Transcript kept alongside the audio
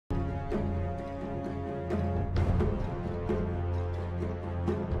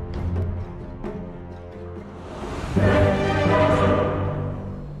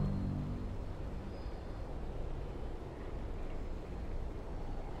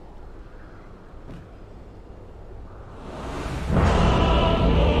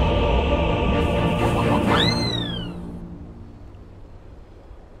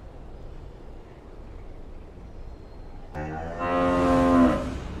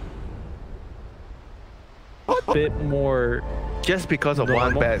bit more. Just because of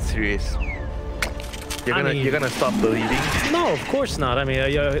normal. one bad series. You're gonna stop believing? No, of course not. I mean,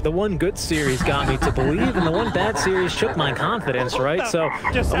 the one good series got me to believe, and the one bad series shook my confidence, right? So,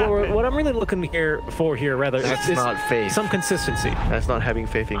 what I'm really looking for here, that's not faith. Some consistency. That's not having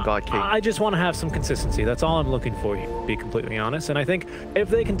faith in God King. I just want to have some consistency. That's all I'm looking for here, to be completely honest. And I think if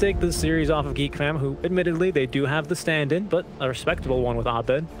they can take this series off of GeekFam, who admittedly they do have the stand-in, but a respectable one with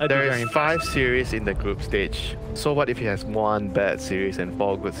Abed. There's 5 series in the group stage. So what if he has 1 bad series and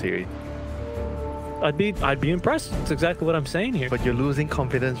 4 good series? I'd be impressed. That's exactly what I'm saying here. But you're losing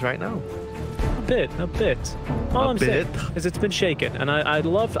confidence right now. A bit. All I'm saying is it's been shaken, and I'd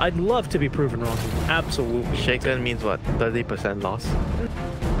love to be proven wrong. Absolutely. Shaken means what? 30% loss?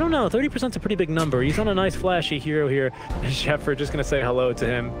 I don't know. 30%'s a pretty big number. He's on a nice flashy hero here. Shepard just gonna say hello to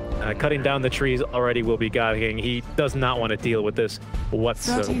him. Cutting down the trees already will be guiding. He does not want to deal with this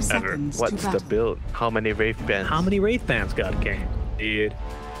whatsoever. What's the build? How many Wraith Bands? How many Wraith Bands God King? Indeed.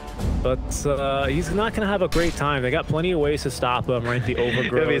 But he's not going to have a great time. They got plenty of ways to stop him, right? The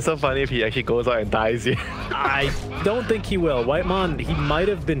overgrowth. It would be so funny if he actually goes out and dies here. I don't think he will. Whitemon, he might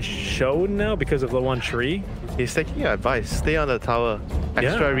have been shown now because of the one tree. He's taking your advice. Stay on the tower.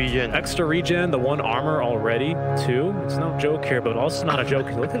 Extra regen. Extra regen, the 1 armor already, 2. It's no joke here, but also not a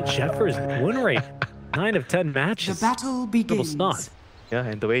joke. Look at Jeffers' win rate. 9 of 10 matches. The battle begins. Little snot. Yeah,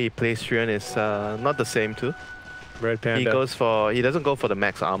 and the way he plays Trion is not the same too. Red Panda. He doesn't go for the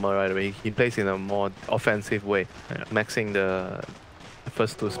max armor right away. He plays in a more offensive way, maxing the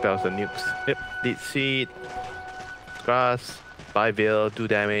first 2 spells, the nukes. Yep. Lead Seed, Grass, Buy Veil, do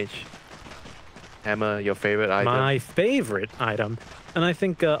damage. Hammer, your favorite item. My favorite item. And I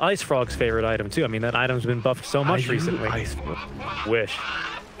think Ice Frog's favorite item too. I mean, that item's been buffed so much recently. Ice Frog? Wish.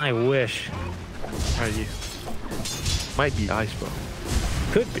 I wish. Are you? Might be Ice Frog.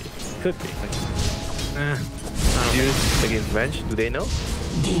 Could be. Zeus against Venge, do they know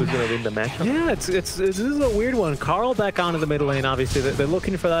who's gonna win the matchup? Yeah, this is a weird one. Carl back onto the mid lane, obviously. They're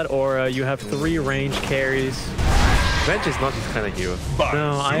looking for that, or you have 3 range carries. Venge is not this kind of hero.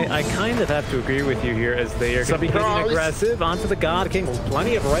 No, I kind of have to agree with you here, as they are going to be getting aggressive onto the God King.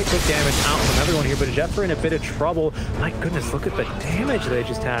 Plenty of right click damage out from everyone here, but Jeffrey in a bit of trouble. My goodness, look at the damage they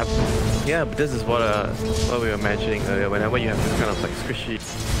just have. Yeah, but this is what we were mentioning earlier. Whenever you have this kind of like squishy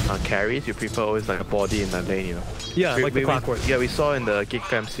carries, you prefer always like a body in the lane, you know. Yeah, like the clockwork. Yeah, we saw in the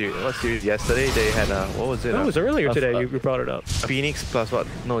GeekFam series yesterday. They had what was it? That was earlier today. You brought it up. Phoenix plus what?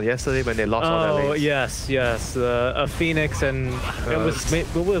 No, yesterday when they lost all their lanes. Oh yes. A Phoenix and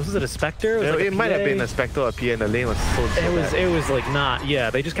was it a Spectre? It might have been a Spectre or a PA, and the lane was so bad. It was like not. Yeah,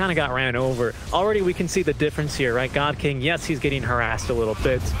 they just kind of got ran over. Already we can see the difference here, right? God King, yes, he's getting harassed a little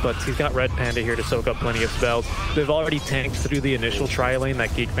bit, but he's got Red Panda here to soak up plenty of spells. They've already tanked through the initial tri lane that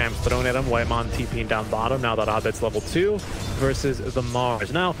GeekFam's thrown at him. Whitemon TPing down bottom now that Abed's level 2 versus the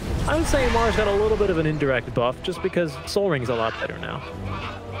Mars. Now, I would say Mars got a little bit of an indirect buff just because Soul Ring's a lot better now.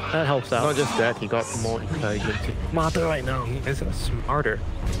 That helps out. Not just that, he got more intelligent. Smarter right now. He is smarter.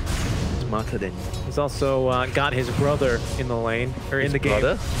 Smarter than you. He's also got his brother in the lane, or in the game.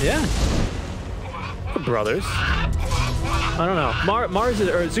 Brother? Yeah. We're brothers. I don't know. Mars is,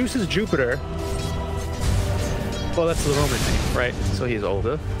 or Zeus is Jupiter. Well, that's the Roman name, right? So he's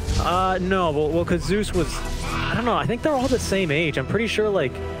older? No, well, because Zeus was, I don't know, I think they're all the same age. I'm pretty sure,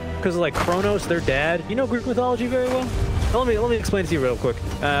 like, because like Kronos, their dad. You know Greek mythology very well? Let me explain to you real quick.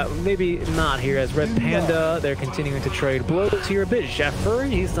 Maybe not here, as Red Panda, they're continuing to trade blows here a bit. Jeffrey,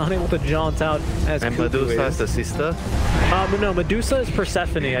 he's unable to jaunt out as And Medusa's the sister? But no, Medusa is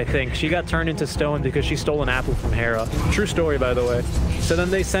Persephone, I think. She got turned into stone because she stole an apple from Hera. True story, by the way. So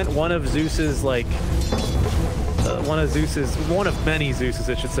then they sent one of Zeus's, like, one of many Zeus's,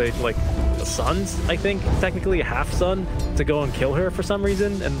 I should say, like, sons, I think, technically a half-son, to go and kill her for some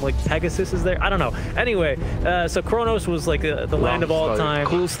reason, and like Pegasus is there. I don't know. Anyway, so Kronos was like the land of all time.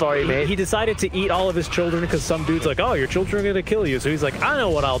 Cool story, mate. He decided to eat all of his children because some dude's like, oh, your children are gonna kill you. So he's like, I know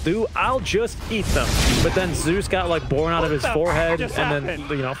what I'll do. I'll just eat them. But then Zeus got like born out of his forehead, and then,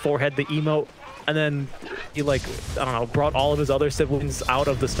 you know, forehead the emote. And then he, like, I don't know, brought all of his other siblings out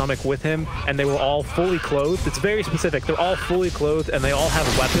of the stomach with him, and they were all fully clothed. It's very specific. They're all fully clothed, and they all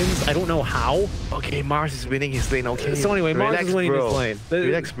have weapons. I don't know how. Okay, Mars is winning his lane. Okay. So anyway, Mars is winning his lane.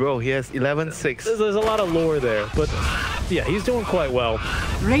 Relax, bro. He has 11-6. There's a lot of lore there, but yeah, he's doing quite well.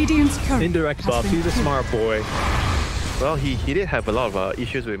 Radiant's current indirect buff. He's a smart boy. Well, he did have a lot of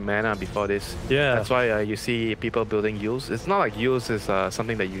issues with mana before this. Yeah. That's why you see people building Yules. It's not like Yules is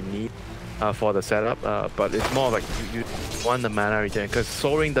something that you need. for the setup, but it's more like you want the mana regen because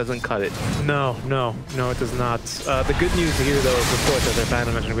soaring doesn't cut it. No, it does not. The good news here, though, is of course, as our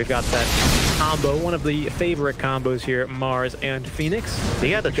panel mentioned, we've got that combo, one of the favorite combos here, Mars and Phoenix.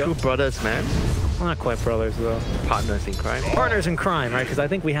 They are the true brothers, man. Well, not quite brothers, though. Partners in crime. Partners in crime, right? Because I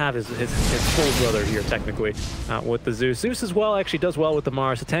think we have his full brother here, technically, with the Zeus. Zeus as well actually does well with the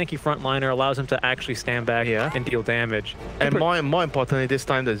Mars. The tanky frontliner allows him to actually stand back and deal damage. And more importantly, this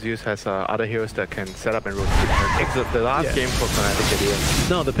time the Zeus has other heroes that can set up and rotate. The last game for Fnatic at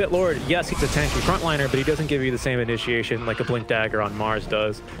No, the Pit Lord, yes, he's a tanky frontliner, but he doesn't give you the same initiation like a Blink Dagger on Mars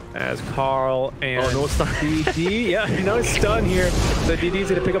does. As Carl and no stun. DD, yeah, no stun here. The DD's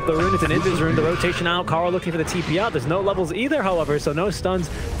gonna pick up the rune. It's an Invis rune. The rotation out. Carl looking for the TP out. There's no levels either, however, so no stuns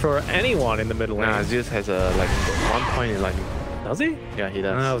for anyone in the middle lane. Nah, Zeus has like 1 point in lightning. Does he? Yeah, he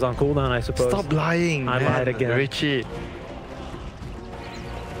does. It was on cooldown, I suppose. Stop lying, I lied again. Richie.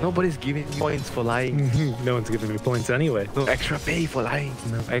 Nobody's giving me points for lying. No one's giving me points anyway. No extra pay for lying.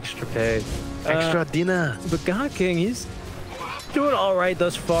 No extra pay. Extra dinner. But God King, he's doing all right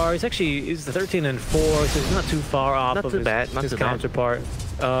thus far. He's 13 and 4, so he's not too far off of his counterpart.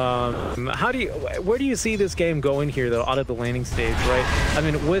 Where do you see this game going here, though, out of the laning stage, right? I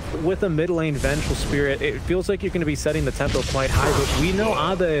mean, with a mid lane Vengeful Spirit, it feels like you're going to be setting the tempo quite high, but we know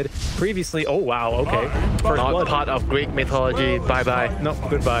Abed previously. Oh wow, okay. First Not blood. part of Greek mythology. Bye bye. No,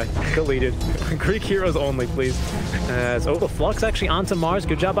 goodbye. Deleted. Greek heroes only, please. The Flux actually onto Mars.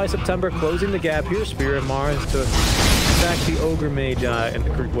 Good job by September closing the gap here. Spirit Mars to attack the Ogre Magi and the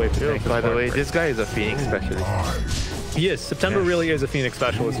Greek wave. By the way, this guy is a Phoenix specialist. He is. September really is a Phoenix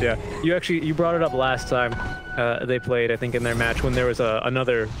specialist, yeah. You brought it up last time they played, I think, in their match when there was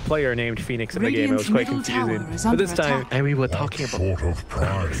another player named Phoenix in the game. It was quite confusing. But this time... And we were talking about... What sort of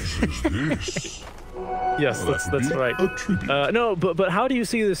prize is this? Yes, that's right. No, but how do you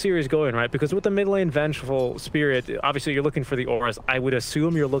see the series going, right? Because with the mid lane Vengeful Spirit, obviously you're looking for the auras. I would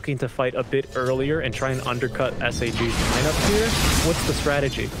assume you're looking to fight a bit earlier and try and undercut SAG's lineup here. What's the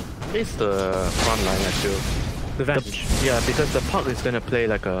strategy? It's the front line, I feel. The Venge. Yeah, because the Puck is going to play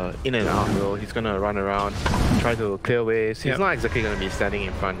like a in and out role. He's going to run around, try to clear waves. He's not exactly going to be standing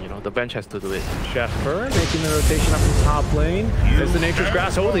in front, you know. The bench has to do it. Sheffer making the rotation up from top lane. There's the Nature's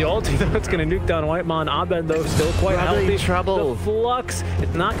Grass. Oh, the ulti. That's going to nuke down Whitemon. Abed, though, still quite healthy. Trouble. The Flux,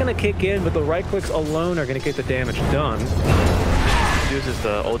 it's not going to kick in, but the right clicks alone are going to get the damage done. Zeus is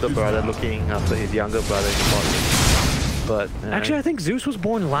the older brother looking after his younger brother in the bottom. But actually, I think Zeus was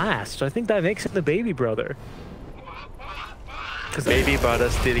born last. So I think that makes him the baby brother. Baby brother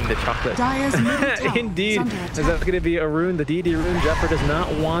stealing the chocolate. Indeed. Is that going to be a rune? The DD rune. Jeffer does not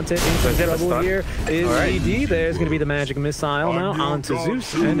want it. Into trouble here is DD. There's going to be the magic missile now onto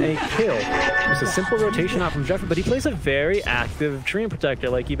Zeus and a kill. Just a simple rotation out from Jeffer, but he plays a very active Treant Protector,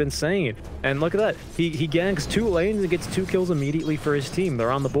 like you've been saying. And look at that. He ganks 2 lanes and gets 2 kills immediately for his team.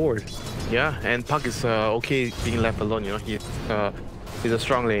 They're on the board. Yeah, and Puck is okay being left alone. You know, he's a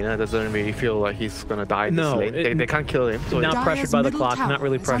strong laner. Doesn't really feel like he's gonna die in this lane. They can't kill him. So not pressured by the clock. Not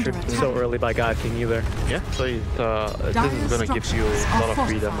really pressured so early by God King either. Yeah. So this is gonna give you a lot of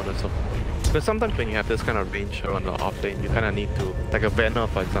freedom on this one. But sometimes when you have this kind of range on the off lane, you kind of need to, like a Venom,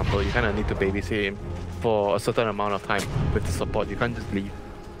 for example, you kind of need to babysit him for a certain amount of time with the support. You can't just leave.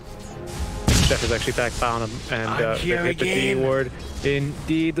 Jeff is actually back on him and hit the D ward.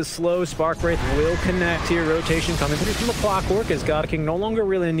 Indeed, the slow Spark Wraith will connect here. Rotation coming through from the clockwork as God King no longer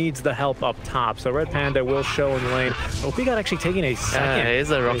really needs the help up top. So Red Panda will show in the lane. OP got actually taking a second. It's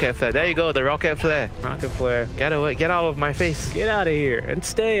a rocket flare. There you go, the rocket flare. Rocket flare. Get away, get out of my face. Get out of here and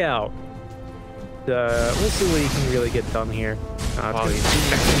stay out. We'll see what he can really get done here. Wow, he's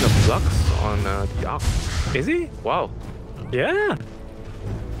maxing the flux on the Arc. Is he? Wow. Yeah.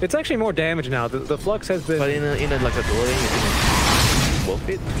 It's actually more damage now. The Flux has been... But in a like a duel lane, worth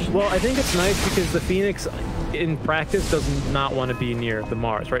it? Well, I think it's nice because the Phoenix, in practice, does not want to be near the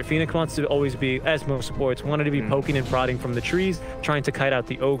Mars, right? Phoenix wants to always be, as most supports, wanted to be poking and prodding from the trees, trying to kite out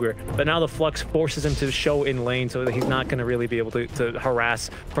the Ogre. But now the Flux forces him to show in lane so that he's not going to really be able to harass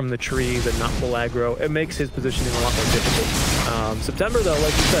from the trees and not full aggro. It makes his positioning a lot more difficult. September, though,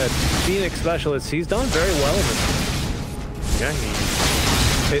 like you said, Phoenix Specialist, he's done very well in this. Yeah,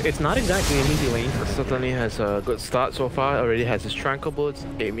 it's not exactly an easy lane. Certainly has a good start so far. Already has his Tranquil Boots.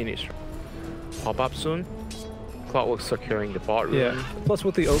 8 minutes. Pop up soon. Clockwork securing the bot room. Yeah. Plus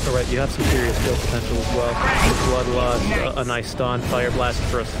with the Ochre, right, you have some serious kill potential as well. Bloodlust, a nice stun, Fire Blast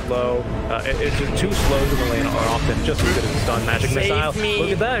for a slow. It's just 2 slows in the lane are often just as good as a stun. Magic Missile.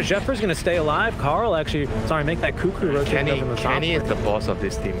 Look at that. Jeffer's gonna stay alive. Carl actually, sorry, make that cuckoo rotate up in the top. Kenny is the boss of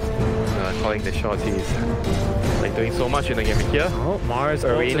this team. calling the shots. He's like doing so much in the game here. Oh, Mars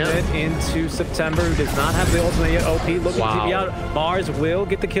Arena. ultimate into September, who does not have the ultimate yet. OP looking to be out. Mars will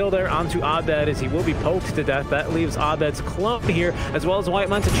get the kill there onto Abed as he will be poked to death. That leaves Abed's clone here, as well as White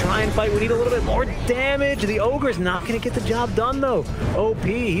Man to try and fight. We need a little bit more damage. The Ogre's not going to get the job done, though. OP,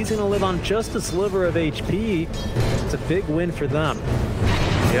 he's going to live on just a sliver of HP. It's a big win for them.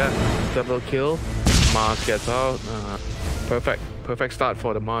 Yeah, double kill. Mars gets out. Perfect start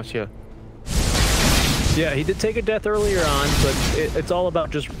for the Mars here. Yeah, he did take a death earlier on, but it's all about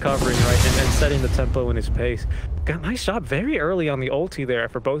just recovering, right, and setting the tempo and his pace. Got a nice shot very early on the ulti there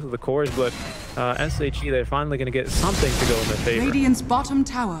for both of the cores, but SAG, they're finally going to get something to go in their favor. Radiant's bottom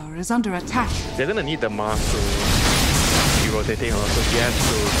tower is under attack. They're going to need the Mars to be rotating also. He has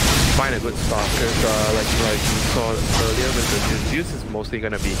to find a good start because like you saw earlier with the Zeus is mostly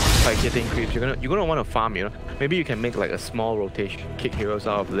going to be like hitting creeps. You're gonna want to farm, you know. Maybe you can make like a small rotation, kick heroes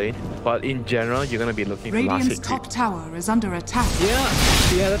out of lane, but in general you're going to be looking for last Radiant's hit top creep. tower is under attack.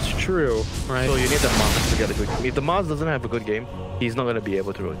 Yeah, that's true, right? So you need the Mars to get a good game. If the Mars doesn't have a good game, he's not going to be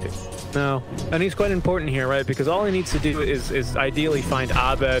able to rotate. No, and he's quite important here, right? Because all he needs to do is ideally find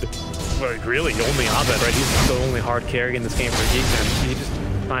Abed. Well, really, only Abed, right? He's the only hard carry in this game for GeekFam. You just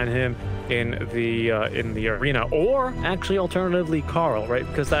find him in the arena, or actually alternatively Carl, right?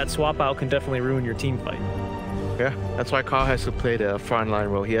 Because that swap out can definitely ruin your team fight. Yeah, that's why Carl has to play the frontline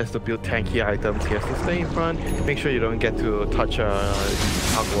role. He has to build tanky items. He has to stay in front, make sure you don't get to touch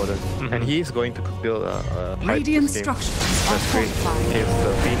Arc Warden. And he's going to build a Radiant structures are That's great. fortified. It's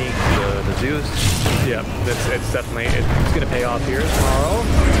the Phoenix, the Zeus. Yeah, it's definitely going to pay off here. Carl,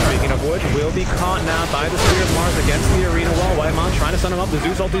 speaking of which, will be caught now by the Spirit of Mars against the arena wall. Whitemon trying to stun him up. The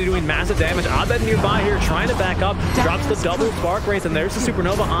Zeus ulti doing massive damage. Abed nearby here trying to back up. Drops the double spark wraith, and there's the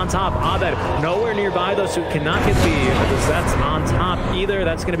Supernova on top. Abed nowhere nearby though, so cannot get the Zets on top either.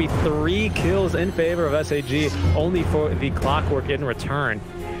 That's going to be 3 kills in favor of SAG, only for the Clockwork in return.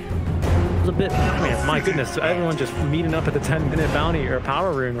 It was a bit, man, my goodness, everyone just meeting up at the 10-minute bounty or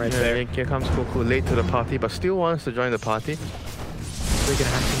power rune right there. Here comes Goku late to the party, but still wants to join the party. They're going to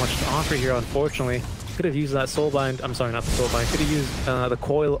have too much to offer here, unfortunately. Could have used that soulbind. I'm sorry, not the soulbind. Could have used the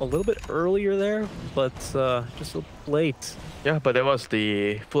coil a little bit earlier there, but just late. Yeah, but that was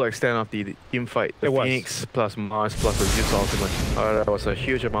the full extent of the team fight. The Phoenix plus Mars plus the Zeus ultimate. That was a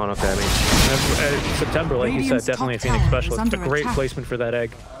huge amount of damage. And, September, like you said, definitely a Phoenix specialist. A great attack. placement for that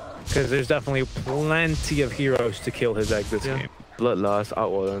egg. Because there's definitely plenty of heroes to kill his egg this game. Bloodlust, Arc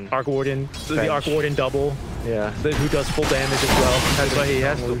Warden. Arc Warden, the Arc Warden double. Yeah. Who does full damage as well. That's why he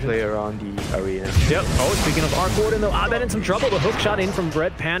has to play around the arena. Yep. Oh, speaking of Arc Warden, though, Abed in some trouble. The hook shot in from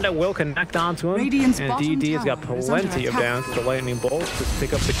Red Panda will connect onto him. Radiant's and bottom DD has got tower is plenty under of attack. downs with the lightning bolt to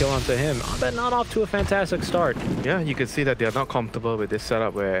pick up the kill onto him. Abed not off to a fantastic start. Yeah, you can see that they are not comfortable with this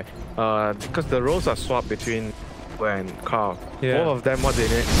setup where, because the roles are swapped between and Carl. Yeah. Both of them, what they need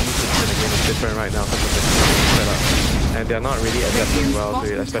to do in the game is different right now because of the setup. And they're not really adapting well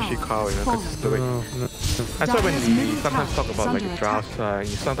to it, especially Carl, you know, because it's doing... That's why when we sometimes talk about like drafts,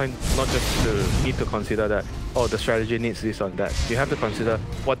 you sometimes not just need to consider that, oh, the strategy needs this or that. You have to consider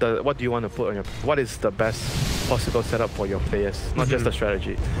what do you want to put on your... What is the best possible setup for your players, not just the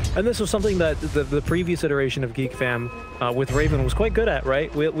strategy. And this was something that the previous iteration of GeekFam with Raven was quite good at,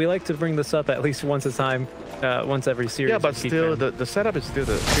 right? We like to bring this up at least once a time, once every series. Yeah, but still, the setup is still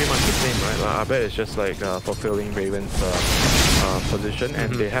pretty much the same, right? I bet it's just like fulfilling Raven's position,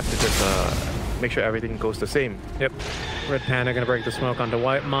 and they have to just make sure everything goes the same. Yep. Red Panda going to break the smoke onto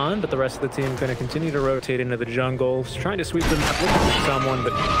Whitemon, but the rest of the team going to continue to rotate into the jungle, trying to sweep them up with someone,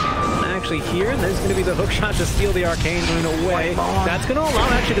 but actually here, there's going to be the hook shot to steal the arcane rune away. That's going to allow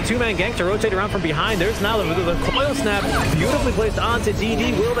actually the two-man gank to rotate around from behind. There's now the coil snap, beautifully placed onto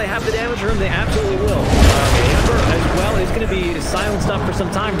DD. Will they have the damage room? They absolutely will. Amber as well is going to be silenced up for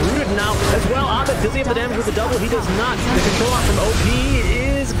some time. Rooted now as well. Abed, does he have the damage with the double? He does not. The control out from OP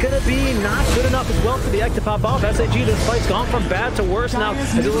is going to be not good enough as well for the egg to pop off. SAG, this fight's gone from bad to worse now.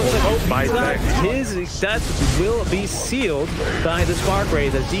 As it looks like his death will be sealed by the Spark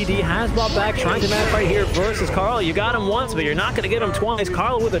Wraith as DD has brought back, trying to mad fight here versus Carl. You got him once, but you're not going to get him twice.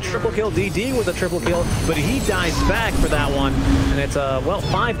 Carl with a triple kill, DD with a triple kill, but he dies back for that one. And it's, well,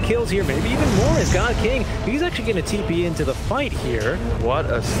 5 kills here, maybe even more as God King. He's actually going to TP into the fight here. What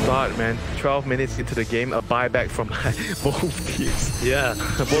a start, man. 12 minutes into the game, a buyback from both teams. Yeah.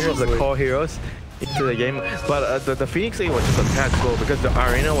 Both of the core heroes. into the game. But the Phoenix A was just a tad slow because the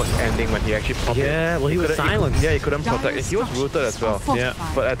arena was ending when he actually popped it. Yeah, well, he was silenced. He couldn't protect. He was rooted as well. Yeah.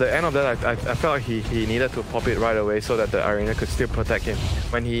 But at the end of that, I felt like he needed to pop it right away so that the arena could still protect him.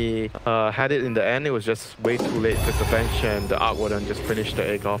 When he had it in the end, it was just way too late because the bench and the Arc Warden just finished the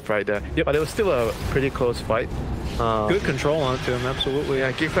egg off right there. Yep. But it was still a pretty close fight. Good control onto him, absolutely.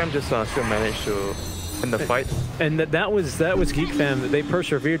 Yeah, GeekFam just still managed to in the fight. And that was GeekFam. They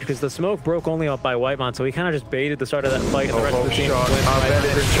persevered because the smoke broke only up by Whitemon, so he kind of just baited the start of that fight, and the rest of the team went. Abed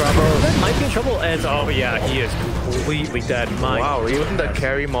is in trouble. Abed might be in trouble as, oh yeah, he is completely dead. Wow, even the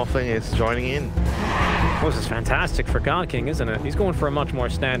carry Morphling is joining in. Well, this is fantastic for God King, isn't it? He's going for a much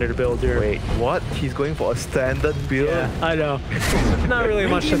more standard build here. Wait, what? He's going for a standard build? Yeah, I know. Not really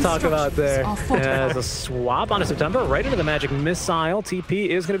much to talk about there. As a swap onto September, right into the magic missile. TP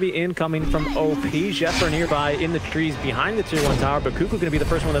is going to be incoming from OP. Jeffer nearby in the trees behind the tier 1 tower, but Cuckoo going to be the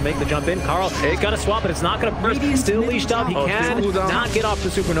first one to make the jump in. Carl, he's got to swap, but it's not going to burst. Still leashed up. He can not get off the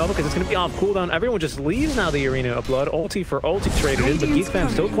Supernova because it's going to be off cooldown. Everyone just leaves now the Arena of Blood. Ulti for ulti traded in, but GeekFam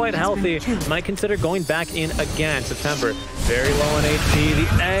still quite healthy. Might consider going back in again. September very low on HP. The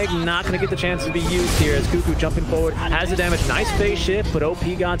egg not going to get the chance to be used here as Cuckoo jumping forward has the damage. Nice phase shift, but OP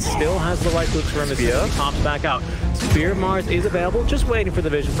God still has the right clicks for him as he pops back out. Spear Mars is available, just waiting for the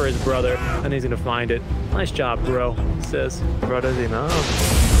vision for his brother, and he's going to find it. Nice job, bro, he says. Brothers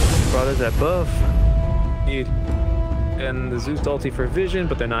enough. Brothers at birth. And the Zeus ulti for vision,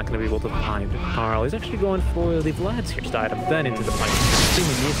 but they're not going to be able to find Carl. He's actually going for the Vlad's here item, then into the pipe. I think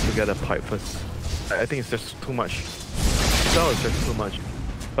he needs to get a pipe first. I think it's just too much. That was just too much.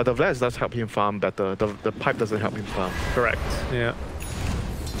 But the Vlad's does help him farm better. The pipe doesn't help him farm. Correct. Yeah.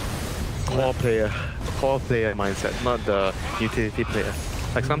 Core player mindset, not the utility player.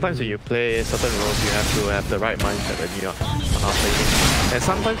 Like sometimes when you play certain roles, you have to have the right mindset when you're playing. And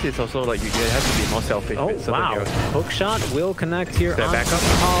sometimes it's also like you have to be more selfish. Oh wow! Hook shot will connect here. Back up.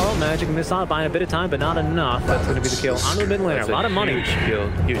 Carl, magic missile, buying a bit of time, but not enough. That's going to be the kill on the mid laner. A lot of money. Huge kill.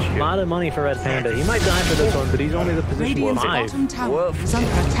 A lot of money for Red Panda. He might die for this one, but he's only the position 5.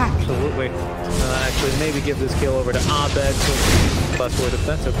 Absolutely. Actually, maybe give this kill over to Abed. Plus word if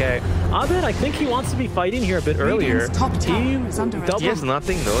that's okay. Abed, I think he wants to be fighting here a bit earlier. He has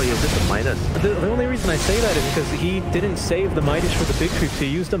nothing though. He has just a Midas. The only reason I say that is because he didn't save the Midas for the big creeps. He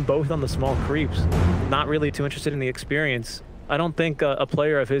used them both on the small creeps. Not really too interested in the experience. I don't think a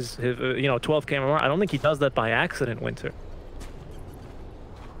player of his 12k or more, I don't think he does that by accident, Winter.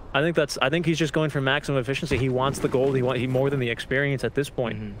 I think he's just going for maximum efficiency. He wants the gold. He more than the experience at this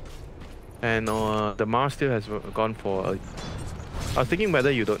point. And the Mars still has gone for. I was thinking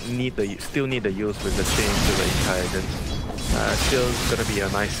whether you still need the use with the change to the intelligence. Still gonna be a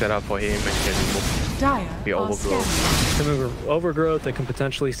nice setup for him and can be overgrowth. Overgrowth that can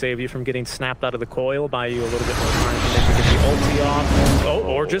potentially save you from getting snapped out of the coil, buy you a little bit more time to maybe get the ulti off. Oh,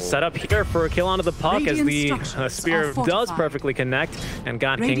 or just set up here for a kill onto the puck as the spear does perfectly connect, and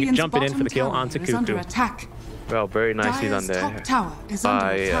God King jumping in for the kill onto Cuckoo. Well, very nicely done there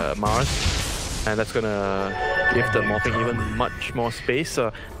by Mars. And that's gonna give the Morphing even much more space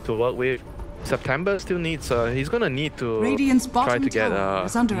to work with. September still needs, he's gonna need to try to get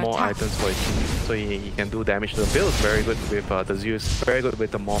more items for his team so he can do damage to the build. Very good with the Zeus, very good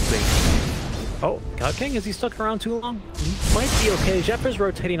with the Morphling. Oh, God King, is he stuck around too long? He might be okay. Jeffer's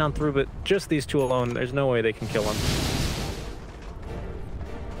rotating on through, but just these two alone, there's no way they can kill him.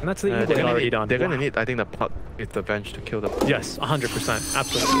 And that's the evil already done. They're gonna need, I think, the puck with the bench to kill the. Yes, 100%,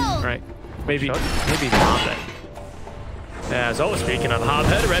 absolutely. Right. Maybe not that. Yeah, so speaking of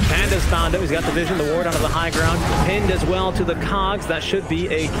Hobhead, Red Panda's found him. He's got the vision, the ward onto the high ground. Pinned as well to the cogs. That should be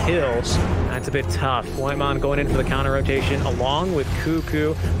a kill. That's a bit tough. Whitemon going in for the counter rotation along with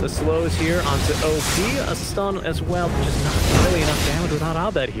Cuckoo. The slows here onto OP. A stun as well, but just not really enough damage without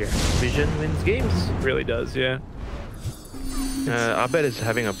Abed here. Vision wins games. Really does, yeah. Abed is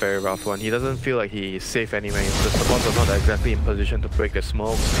having a very rough one. He doesn't feel like he's safe anyway. The supports are not exactly in position to break the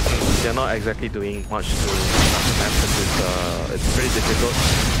smoke. They're not exactly doing much to happen. It's pretty difficult.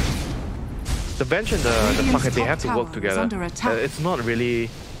 The bench and the pocket, they have to work together. It's not really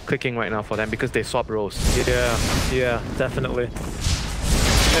clicking right now for them because they swap roles. Yeah, definitely. And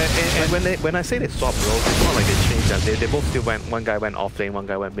when I say they swap roles, it's not like they changed them. They both still went. One guy went off lane, one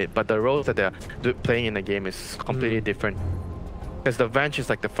guy went mid. But the roles that they're playing in the game is completely different. Because the Venge is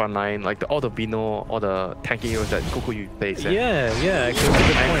like the front line, like all the Vino, all the tanky heroes that Cuckoo you face. Yeah, actually,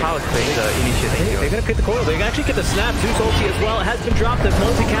 and Kyle is playing the initiating hero. They're gonna pick the coil. They actually get the snap. Zeus ulti as well. It has been dropped. The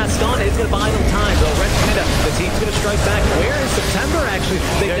multicast stun. It's gonna buy them time. Though Red Panda, the team's gonna strike back. Where is September actually?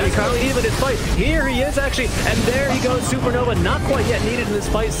 They desperately need him in this fight. Here he is actually, and there he goes. Supernova, not quite yet needed in this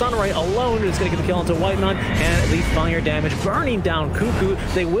fight. Sunray alone is gonna get the kill onto White Nun, and at least fire damage, burning down Cuckoo.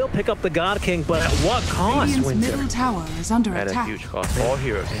 They will pick up the God King, but at what cost? Radiant's middle tower is under At attack. a huge cost. 4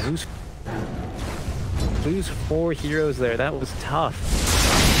 heroes. Lose 4 heroes there. That was tough.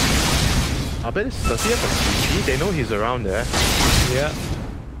 I bet does he have a TP? They know he's around there. Yeah.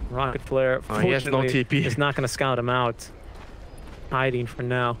 Rocket Flare. He has no TP. It's not going to scout him out. Hiding for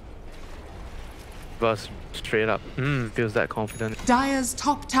now. But straight up. Feels that confident. Dire's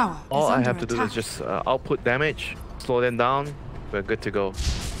top tower All is I under have to do attack. is just output damage, slow them down. We're good to go.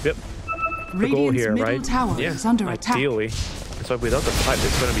 Yep. Radiant's here, middle right? tower Yeah, is under attack. Ideally. So without the pipe,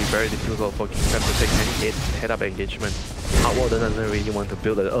 it's going to be very difficult for GeekFam to take any head-up engagement. Outworld doesn't really want to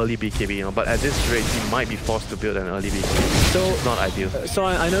build an early BKB, you know, but at this rate, he might be forced to build an early BKB. So it's not ideal. So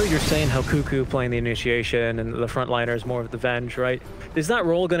I know you're saying how Cuckoo playing the initiation and the frontliner is more of the Venge, right? Is that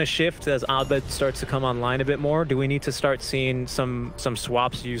role going to shift as Abed starts to come online a bit more? Do we need to start seeing some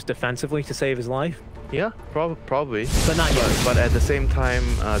swaps used defensively to save his life? Yeah, probably. But not yet. But at the same time,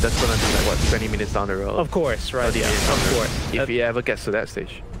 that's gonna be like what, 20 minutes down the road. Of course, right? Yeah, of course. If he ever gets to that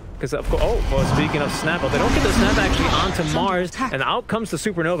stage. Because of course, speaking of Snap, they don't get the Snap actually onto Mars, and out comes the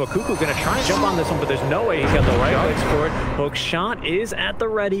Supernova. Cuckoo gonna try and jump on this one, but there's no way he's got the right clicks for it. Hook shot is at the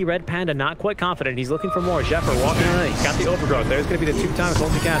ready. Red Panda not quite confident. He's looking for more. Jeffer walking around. He's got the overgrowth. There's gonna be the 2-time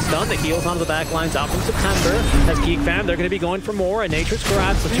multicast stun. The heals onto the back lines out from September. As GeekFam, they're gonna be going for more. And Nature's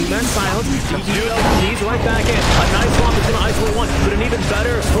grabs the 2-man silence. He's right back in. A nice swamp is gonna isolate one, but an even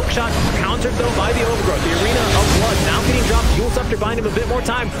better hook shot countered though by the overgrowth. The arena of blood now getting dropped. Jewel Scepter buying him a bit more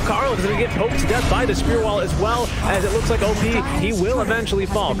time. Carl is going to get poked to death by the spear wall as well, as it looks like OP, he will eventually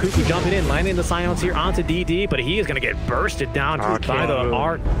fall. Cuckoo jumping in, landing the silence here onto DD, but he is going to get bursted down by the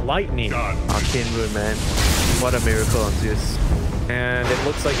Arc Lightning. Arcane Rune, man. What a miracle on Zeus. And it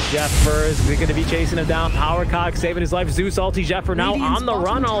looks like Jeffer is going to be chasing him down. Powercock saving his life. Zeus ulti Jeffer now on the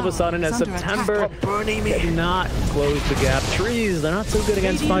run all of a sudden as September cannot close the gap. Trees, they're not so good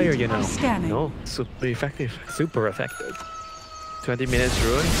against fire, you know. No, super effective. Super effective. 20 minutes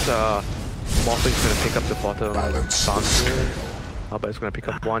ruins. Morphing's gonna pick up the bottom. But it's gonna pick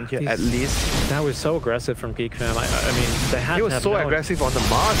up one here at least. That was so aggressive from GeekFam. I mean, they had he was so aggressive on the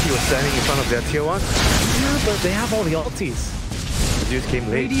Mars. He was standing in front of their tier 1. Yeah, but they have all the ultis. Zeus came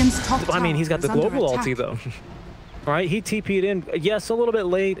late. I mean, he's got the global ulti though. Right, he TP'd in, yes, a little bit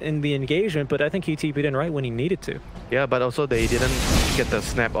late in the engagement, but I think he TP'd in right when he needed to. Yeah, but also they didn't get the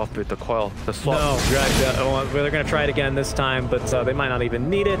snap off with the coil, the swap. No, right, well, they're going to try it again this time, but they might not even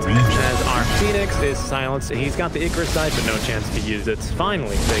need it. As our Phoenix is silenced, he's got the Icarus side, but no chance to use it.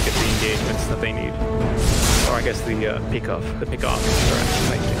 Finally, they get the engagements that they need. Or I guess the pick-off. The pick-off, correct,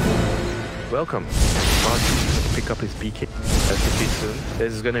 thank you. Welcome. Pick up his BK pretty soon.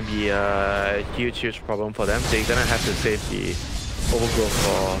 This is gonna be a huge problem for them. They're gonna have to save the overgrowth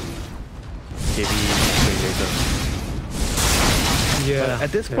for KB later. Yeah. But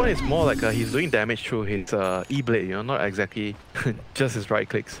at this point, it's more like he's doing damage through his E-blade, you know, not exactly just his right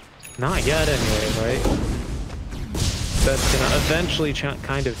clicks. Not yet, anyway, right? That's gonna eventually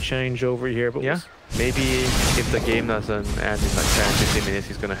kind of change over here, but yeah. Maybe if the game doesn't end in like 10-15 minutes,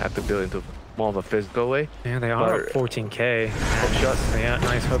 he's gonna have to build into more of a physical way. Yeah, they are at 14k. Hook shot. Yeah,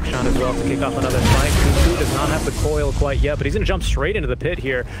 nice hook shot as well to kick off another fight. Cuckoo does not have the coil quite yet, but he's going to jump straight into the pit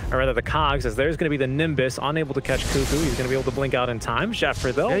here, or rather the cogs, as there's going to be the Nimbus, unable to catch Cuckoo. He's going to be able to blink out in time.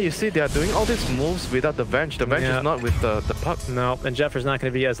 Jeffer, though. Yeah, you see, they are doing all these moves without the Venge. The Venge is not with the puck. No, and Jeffer's not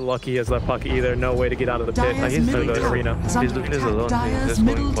going to be as lucky as the puck either. No way to get out of the pit. He's through the arena. He's doing this alone. He's just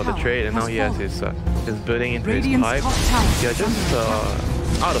going for the trade, and now he has his building into his pipe. They're just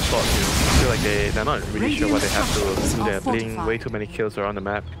out of sorts, you know. I feel like they're not really sure what they have to do. They're playing way too many kills around the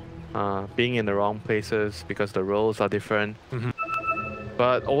map, being in the wrong places because the roles are different.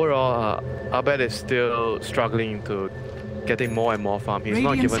 But overall, Abed is still struggling to getting more and more farm. He's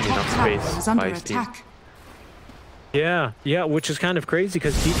not given enough space by his team. Yeah, which is kind of crazy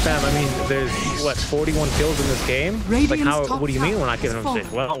because GeekFam, I mean, there's, what, 41 kills in this game? Like, what do you mean we're not giving them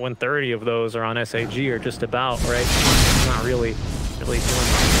space? Well, when 30 of those are on SAG or just about, right? It's not really doing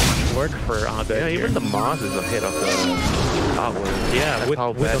much work for Abed. Yeah, even the Mars is ahead of the artwork. Yeah, with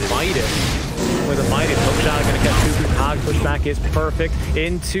the Midas. With a Midas, hook shot going to catch Cuckoo. Cog pushback is perfect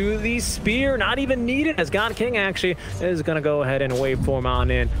into the spear. Not even needed as God King actually is going to go ahead and waveform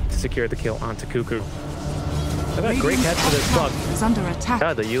on in to secure the kill onto Cuckoo. I've got great catch for this buck. Is under attack.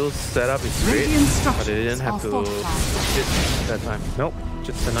 Yeah, the use setup is great, Radiant but they didn't have structures to are hit that time. Nope,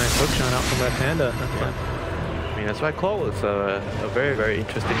 just a nice hook shot out from Red Panda. I mean, that's why Claw is a very, very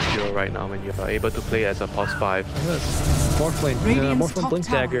interesting hero right now when you are able to play as a pos 5. Morphling, Radiant's Morphling top Blink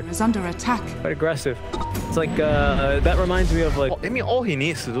tower Dagger. is under attack. Quite aggressive. It's like, that reminds me of like... I mean, all he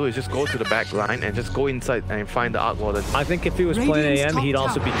needs to do is just go to the back line and just go inside and find the Arc Warden. I think if he was playing Radiant's AM, he'd top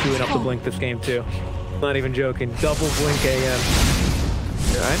also be tower queuing up to is blink this game too. Not even joking. Double blink AM.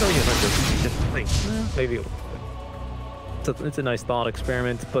 Yeah, I know you're not just think. Maybe. It's a nice thought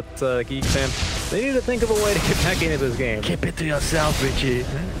experiment, but GeekFam, they need to think of a way to get back into this game. Keep it to yourself, Richie.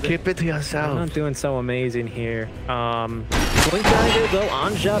 Keep it to They're yourself. not doing so amazing here. Blink Dagger though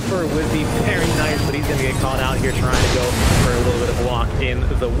on Jeffer would be very nice, but he's gonna get caught out here trying to go for a little bit of a walk in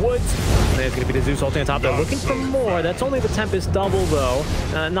the woods. And there's gonna be the Zeus ulti on top. They're looking for more. That's only the Tempest double though.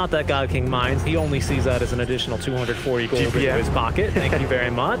 Not that God King minds. He only sees that as an additional 240 gold into his pocket. Thank you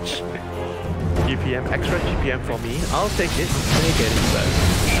very much. GPM, extra GPM for me. I'll take it. Take it.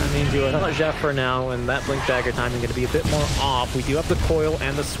 That means you are Jeffer now, and that Blink Dagger timing going to be a bit more off. We do have the coil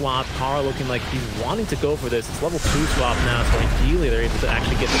and the swap. Kara looking like he's wanting to go for this. It's level 2 swap now, so ideally they're able to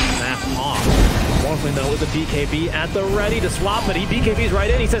actually get the snap off. Morphling though with the BKB at the ready to swap, but he BKBs right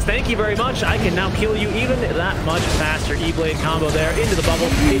in. He says, thank you very much. I can now kill you even that much faster. E-Blade combo there into the bubble.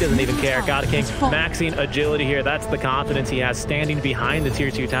 He doesn't even care. God King maxing agility here. That's the confidence he has standing behind the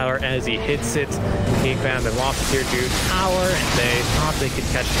tier 2 tower as he hits it. GeekFam had lost the tier 2 tower, and they thought they could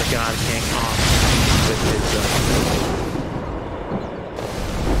catch the God King off with his...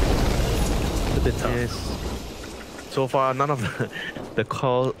 It's a bit tough. Yes. So far, none of the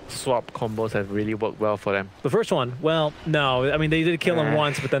call swap combos have really worked well for them. The first one, well, no. I mean, they did kill him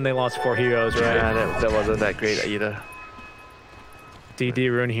once, but then they lost 4 heroes, right? Yeah, that wasn't that great either. DD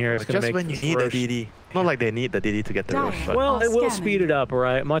rune here is going to make when you need a DD. Not like they need the DD to get the rush. But well, it will speed it up,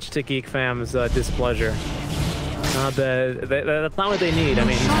 right? Much to GeekFam's displeasure. That's not what they need. I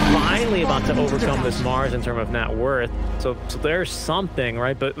mean, he's finally about to overcome this Mars in terms of net worth. So there's something,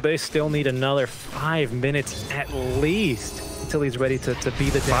 right? But they still need another 5 minutes at least until he's ready to be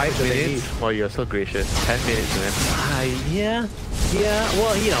the damage 5 that they need. minutes? Well, you're so gracious. 10 minutes, man. Yeah.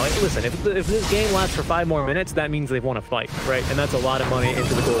 Well, you know, listen, if this game lasts for 5 more minutes, that means they've won a fight, right? And that's a lot of money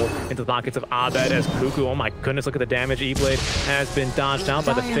into the gold, into the pockets of Abed as Cuckoo. Oh my goodness, look at the damage. E-Blade has been dodged out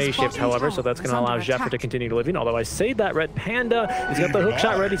by the phase shift, however, so that's going to allow Jeffer to continue living. Although I say that Red Panda, he's got the hook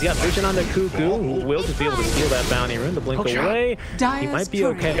shot ready. He's got vision on the Cuckoo, who will just be able to steal that bounty rune. The blink away. He might be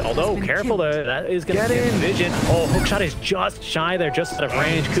okay. Although, careful there. That is going to get vision. Oh, hook shot is just shy there, just out of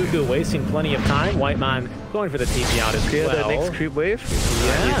range. Cuckoo wasting plenty of time. White Man going for the TP out as well. The next creep wave?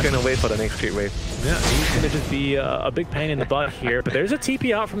 Yeah. He's gonna wait for the next creep wave. Yeah, he's gonna just be a big pain in the butt here. But there's a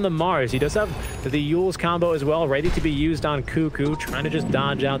TP out from the Mars. He does have the Yule's combo as well, ready to be used on Cuckoo, trying to just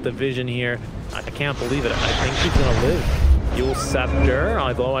dodge out the vision here. I can't believe it. I think he's gonna live. Yule Scepter,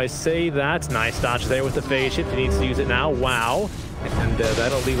 although I say that. Nice dodge there with the phase shift. He needs to use it now. Wow. And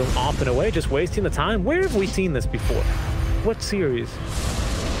that'll leave him off and away, just wasting the time. Where have we seen this before? What series?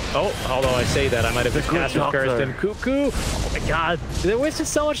 Oh, although I say that, I might have just cast with Kirsten. Cuckoo! Oh my god, they wasted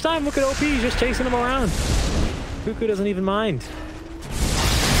so much time. Look at OP, he's just chasing him around. Cuckoo doesn't even mind.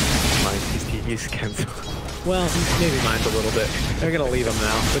 His TV's cancelled. Well, he maybe minds a little bit. They're gonna leave him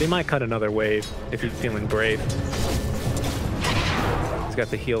now, but he might cut another wave if he's feeling brave. He's got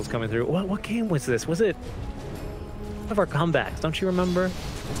the heals coming through. What game was this? Was it one of our comebacks? Don't you remember?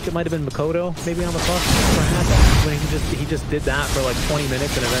 It might have been Makoto, maybe on the bus, perhaps. When he just did that for like 20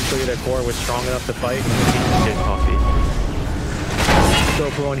 minutes, and eventually their core was strong enough to fight. Get coffee. Go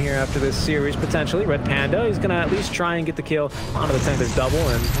for one here after this series, potentially. Red Panda, he's gonna at least try and get the kill onto the Tempest double,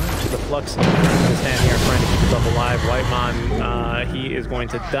 and to the Flux in his hand here, trying to keep the double alive. Whitemon, he is going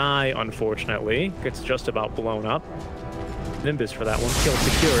to die, unfortunately. Gets just about blown up. Nimbus for that one, kill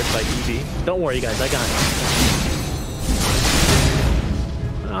secured by EB. Don't worry, guys, I got it.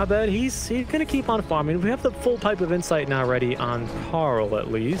 I bet he's gonna keep on farming. We have the full pipe of insight now ready on Carl,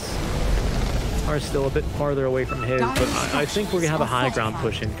 at least. Carl's still a bit farther away from his, but I think we're gonna have a high ground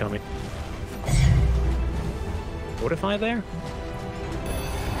push incoming. Fortify there?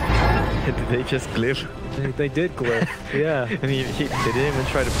 Did they just glyph? They did glyph, yeah. And they didn't even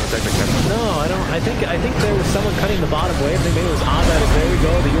try to protect the captain. No, I don't. I think there was someone cutting the bottom wave. I think maybe it was Abed. There we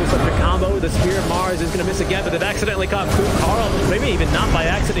go. The Yule Scepter combo. The Spear of Mars is going to miss again, but they've accidentally caught Carl. Maybe even not by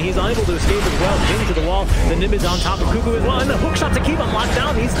accident. He's unable to escape as well into the wall. The Nimbus on top of Cuckoo as well. And the hook shot to keep him locked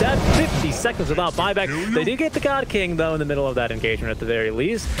down. He's dead. 50 seconds without buyback. They did get the God King, though, in the middle of that engagement at the very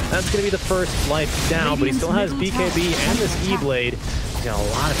least. That's going to be the first life down, but he still has BKB and this E-Blade. He's got a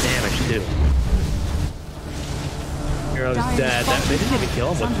lot of damage, too. Hero's dead. They didn't even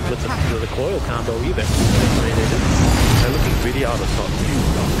kill him with the coil combo either. They're looking really out of sorts.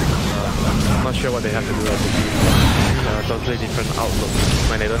 I'm not sure what they have to do as a team. Totally different outlook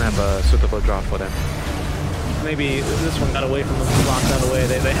when they don't have a suitable draft for them. Maybe this one got away from them, locked that away.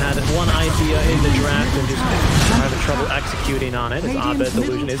 They had one idea in the draft and just having trouble executing on it. As Abed's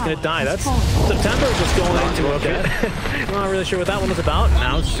illusion is going to die. That's September just going into it. Not really sure what that one was about.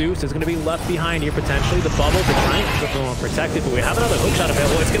 Now Zeus is going to be left behind here potentially. The bubble to try and keep everyone protected, but we have another hook shot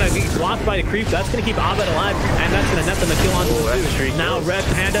available. It's going to be blocked by the creep. That's going to keep Abed alive, and that's going to net them the kill onto the Zeus. Now Red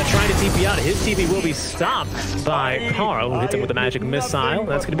Panda trying to TP out. His TP will be stopped by Karo, who hits him with a magic missile.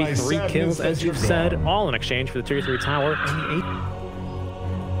 That's going to be 3 kills, as you've said, all in exchange for the Tier 3 tower and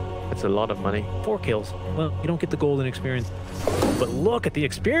 8. That's a lot of money. 4 kills. Well, you don't get the golden experience. But look at the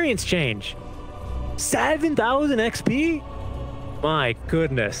experience change. 7,000 XP? My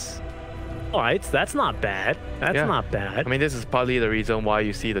goodness. All right, that's not bad. That's not bad. I mean, this is partly the reason why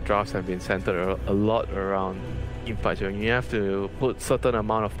you see the drafts have been centered a lot around team fights. You have to put certain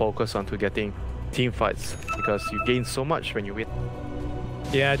amount of focus onto getting team fights because you gain so much when you win.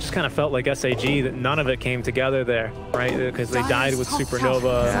 Yeah, it just kind of felt like SAG that none of it came together there, right? Because they died with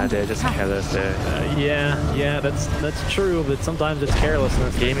Supernova. Yeah, they're just careless there. Yeah, that's true, but sometimes it's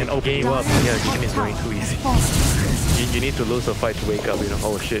carelessness. Game can open you up. Yeah, the game is going too easy. You need to lose a fight to wake up,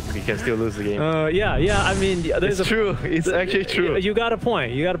 oh shit, we can still lose the game. Yeah, I mean, it's true. It's actually true. You got a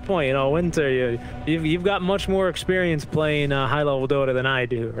point. Winter, you've got much more experience playing high-level Dota than I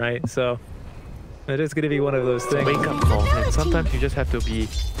do, right? So it is going to be one of those things. Wake-up call. And sometimes you just have to be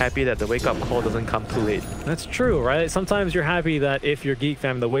happy that the wake-up call doesn't come too late. That's true, right? Sometimes you're happy that if you're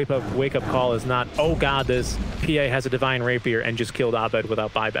GeekFam, the wake-up call is not, oh god, this PA has a Divine Rapier and just killed Abed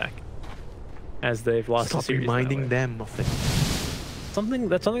without buyback. As they've lost the series. Stop reminding them of it.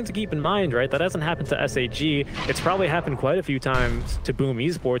 That's something to keep in mind, right? That hasn't happened to SAG. It's probably happened quite a few times to Boom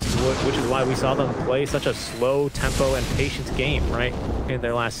Esports, which is why we saw them play such a slow tempo and patient game, right? In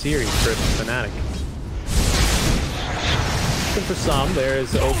their last series versus Fnatic. And for some,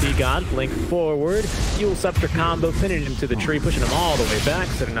 there's OP God, Link forward, Fuel Scepter combo, pinning him to the tree, pushing him all the way back,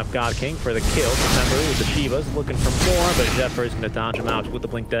 setting up God King for the kill. September with the Shivas, looking for more, but Zephyr is going to dodge him out with the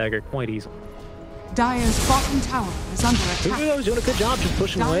Blink Dagger quite easily. Dire's bottom tower is under attack. Kuku's doing a good job just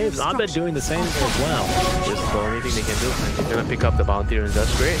pushing waves. Abed doing the same as well. Just the only thing they can do. And they're going to pick up the bounty runes.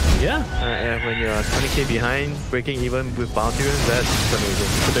 That's great. Yeah. And when you're 20k behind, breaking even with bounty runes, that's amazing.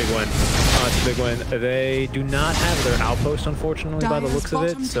 It's a big win. It's a big win. They do not have their outpost, unfortunately, by the looks of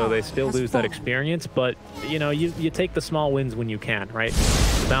it, so they still lose that experience. But, you take the small wins when you can, right?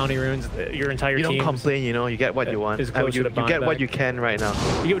 The bounty runes, your entire team. You don't complain, you get what you want. You get what you can right now.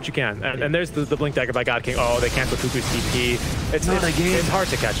 You get what you can. And there's the Blink Dagger by God King. Oh, they cancel Kuku's TP. It's hard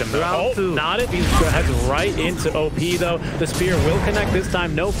to catch him, though. Round 2. Not it. He heads right into OP, though. The spear will connect this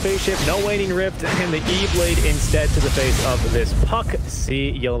time. No phase shift, no waning rift, and the E-blade instead to the face of this puck. See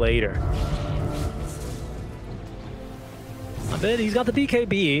you later. He's got the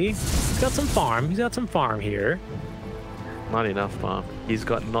BKB. He's got some farm. He's got some farm here. Not enough farm. He's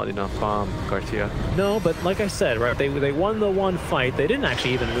got not enough farm, Garcia. No, but like I said, right? They won the one fight. They didn't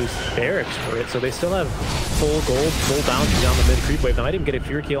actually even lose barracks for it, so they still have full gold, full bounty on the mid creep wave. They might even get a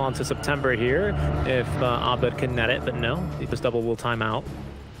Fury kill onto September here if Abed can net it, but no. This double will time out.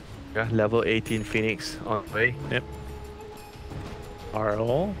 Yeah, level 18 Phoenix on the way. Yep.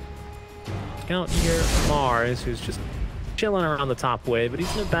 Arl. Count here Mars, who's just chilling around the top wave, but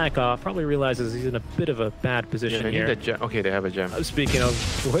he's going to back off. Probably realizes he's in a bit of a bad position here. Need a gem. Okay, they have a gem. Speaking of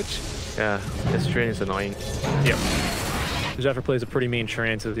which, yeah, this train is annoying. Yep. Zephyr plays a pretty mean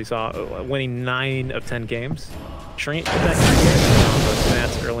train, as he saw, winning 9 of 10 games. Train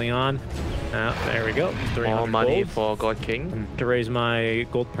stats early on. There we go. All money gold for God King to raise my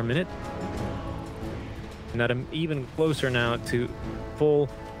gold per minute. And I'm even closer now to full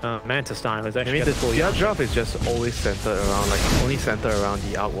Manta style. Is actually the draft is just always centered around, only centered around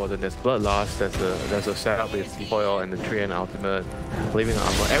the Outwarden. There's Bloodlust, there's a setup with the foil and the tree and ultimate, leaving the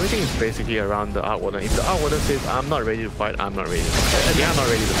Outwarden. Everything is basically around the Outwarden. If the Outwarden says, I'm not ready to fight, I'm not ready to fight. Yeah, I'm not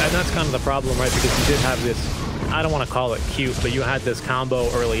ready to fight. And that's kind of the problem, right? Because you did have this, I don't want to call it cute, but you had this combo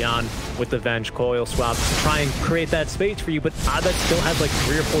early on with the Venge coil swap to try and create that space for you, but Abed still has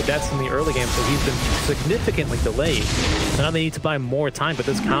 3 or 4 deaths in the early game, so he's been significantly delayed. So now they need to buy more time, but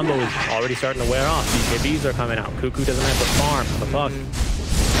this combo is already starting to wear off. BKBs are coming out. Kuku doesn't have the farm, the puck.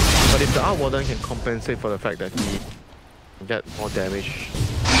 But if the Outwarden can compensate for the fact that he can get more damage,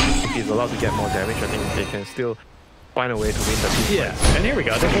 if he's allowed to get more damage, I think they can still find a way to win the team. Yeah, and here we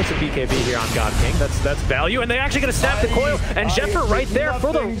go. There goes the BKB here on God King. That's value, and they're actually going to snap the coil, and Zephyr right there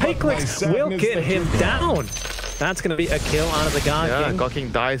for the right clicks will get him down. That's going to be a kill out of the God Yeah, King. God King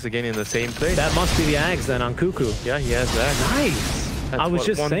dies again in the same place. That must be the Ags then on Cuckoo. Yeah, he has that. Nice. That's I was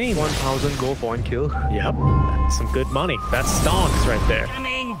just saying. 1,000 gold for 1 kill. Yep. Some good money. That's stonks right there.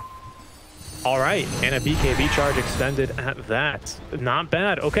 All right, and a BKB charge extended at that. Not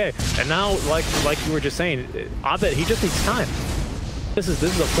bad. Okay, and now, like you were just saying, I bet he just needs time. This is a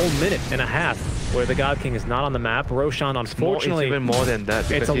full minute and a half where the God King is not on the map. Roshan, unfortunately, It's even more than that.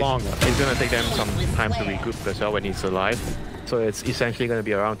 It's a long one. It's gonna take them some time to regroup as well when he's alive. So it's essentially gonna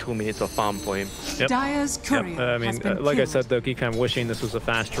be around 2 minutes of farm for him. Yep. Dire's courier I mean, has been like I killed. said, though, GeekFam wishing this was a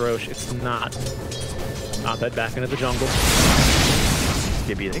fast Rosh. It's not. Abed back into the jungle.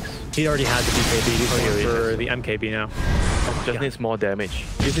 BKB next. He already had the BKB. He's going he for has. the MKB now. Just needs more damage.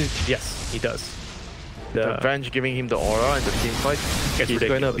 Yes, he does. The Venge giving him the aura and the team fight, he's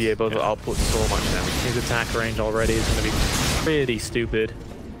going to be able to output so much damage. His attack range already is going to be pretty stupid.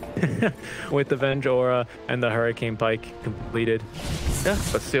 With the Venge aura and the Hurricane Pike completed. Yeah,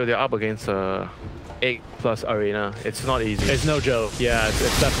 but still they're up against 8+ arena. It's not easy. It's no joke. Yeah,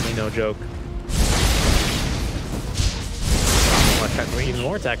 it's definitely no joke. Even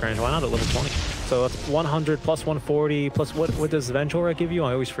more attack range. Why not at level 20? So that's 100 plus 140 plus what does Venge aura give you?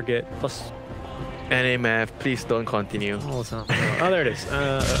 I always forget. Plus. NA math, please don't continue. Oh, it's not. Oh, there it is.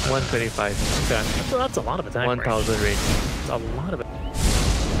 125. Okay. That's a lot of attack. 1,000 range. That's a lot of it.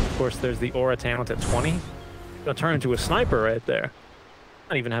 Of course, there's the aura talent at 20. Gonna turn into a sniper right there.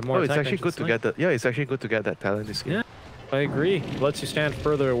 Not even have more. Oh, it's attack actually range good than to get that. Yeah, it's actually good to get that talent this game. Yeah, I agree. Lets you stand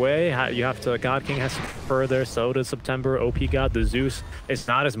further away. You have to. God King has to further. So does September. OP God, the Zeus, is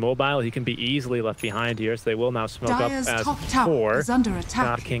not as mobile. He can be easily left behind here. So they will now smoke Dire's up as top tower 4. is under attack.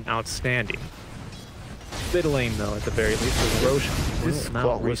 God King outstanding. Mid lane though, at the very least, with Roshan. This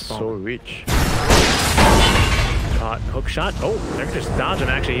squad was so rich. Hook shot. Oh, they're just dodging.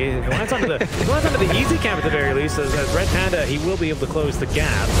 Actually, he lands onto the easy camp at the very least. As Red Panda, he will be able to close the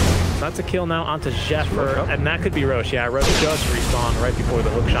gap. That's a kill now onto Jeffer, and that could be Rosh. Yeah, Rosh just respawned right before the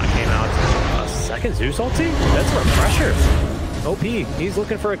hook shot came out. A second Zeus ulti? That's a refresher. OP, he's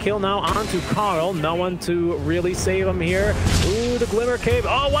looking for a kill now onto Carl. No one to really save him here. Ooh, the Glimmer Cave.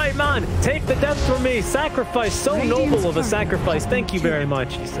 Oh, White Man, take the death from me. Sacrifice, so noble of a sacrifice. Thank you very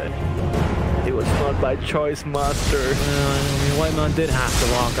much, he said. It was not by choice, master. I mean, White Man did have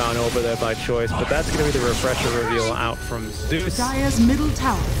to walk on over there by choice, but that's going to be the refresher reveal out from Zeus. Dire's middle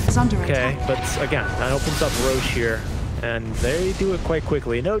tower is under Okay, attack. but again, that opens up Rosh here, and they do it quite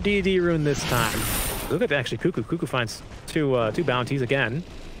quickly. No DD rune this time. Look at actually Cuckoo. Cuckoo finds two bounties again.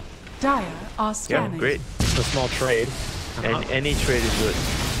 Dire are scanning. Yeah, great. It's a small trade. And any trade is good.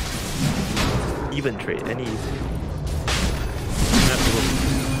 Even trade, any. Absolutely.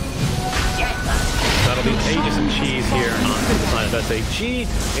 That'll be Aegis and Cheese here on the side of SAG.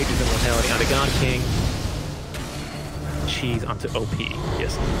 Aegis and Mortality onto God King. Cheese onto OP.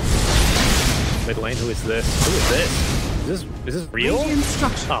 Yes. Mid lane, who is this? Who is this? Is this real? Radiant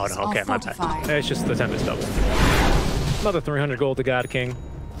structures Oh no, okay, are my bad. fortified. It's just the Tempest double. Another 300 gold to God King.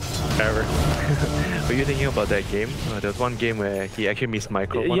 Whatever. Were you thinking about that game? There was one game where he actually missed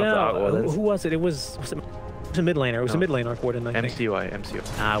micro. One of the Yeah, Arc Wardens. who was it? It was a mid laner. It was a mid lane Arc Warden, I think. MCY.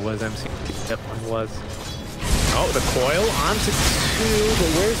 Ah, it was MC. Yep, it was. Oh, the coil onto 2, but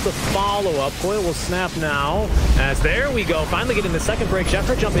where's the follow-up? Coil will snap now, as there we go. Finally getting the second break.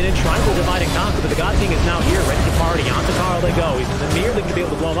 Jeffrey jumping in, trying to divide and conquer, but the God King is now here, ready to party. Onto Carl they go. He's nearly going to be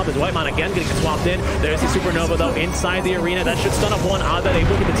able to blow him up. As White Man again getting swapped in. There's the Supernova, though, inside the arena. That should stun up one. Abed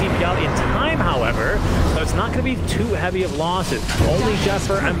able to get the TP out in time, however. So it's not going to be too heavy of losses. Only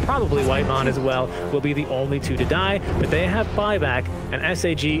Jeffrey and probably White Man as well will be the only 2 to die, but they have buyback, and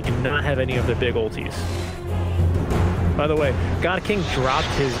SAG do not have any of their big ultis. By the way, God King dropped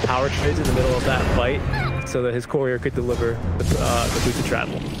his power trades in the middle of that fight so that his courier could deliver the boots of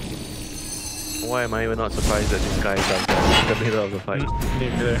travel. Why am I even not surprised that this guy does that in the middle of the fight?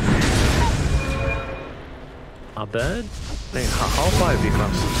 Neither. Abed? Like, how far have we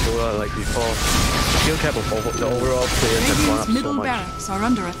come? So, like before, skill cap of the overall players has gone Radiant's up so middle much. barracks are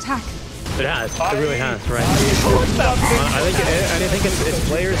under attack. It has. It really has, right? I think it's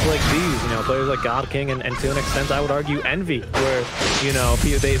players like these, you know, players like God King and to an extent, I would argue, Envy, where, you know,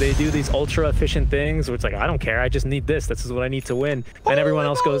 they do these ultra efficient things where it's like, I don't care, I just need this. This is what I need to win. And everyone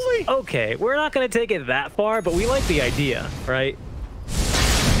else goes, okay, we're not going to take it that far, but we like the idea, right?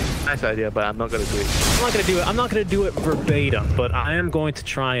 Nice idea, but I'm not going to do it. I'm not going to do it. I'm not going to do it verbatim, but I am going to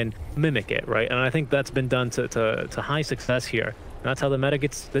try and mimic it, right? And I think that's been done to high success here. And that's how the meta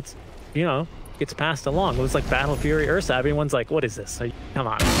gets passed along. It was like Battle Fury Ursa. Everyone's like, what is this? Come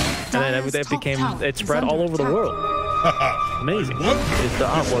on. And then it spread all over the world. Amazing. It's the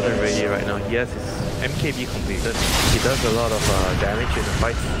art wasn't ready right now. He has his MKB completed. He does a lot of damage in the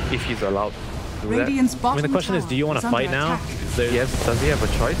fight if he's allowed to do that. Radiant's I bottom mean, the question is, do you want to tower fight is under now? attack. Yes, does he have a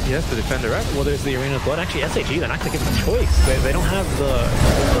choice? He has to defend the rep. Well, there's the Arena of Blood. Actually, SAG, they're not going to give him a choice. They don't have the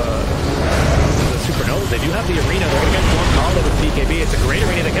Supernova. They do have the Arena. They're going to get one call with BKB. It's a great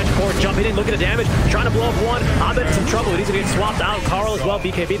Arena to catch forward, jumping in, look at the damage, trying to blow up one. Abed's in trouble. He's going to get swapped out. Carl as well.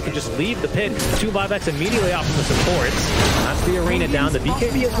 BKB can just leave the pit. 2 buybacks immediately out from the supports. That's the Arena down. The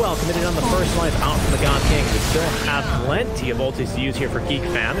BKB as well, committed on the first life out from the God King. We still have plenty of ultis to use here for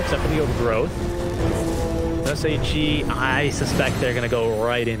GeekFam, except for the Overgrowth. SAG, I suspect they're going to go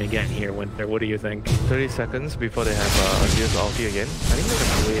right in again here, Winter. What do you think? 30 seconds before they have Zeus ulti again. I think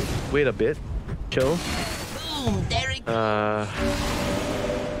they're going to wait a bit. Chill. Boom, there it goes.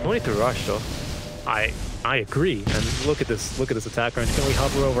 No need to rush though. I agree. And look at this attack range. Can we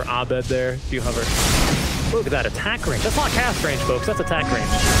hover over Abed there? Do you hover? Look at that attack range. That's not cast range, folks. That's attack range.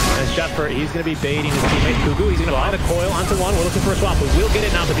 And Shepard, he's going to be baiting his teammate Kugu. He's going to buy the coil onto one. We're looking for a swap. We will get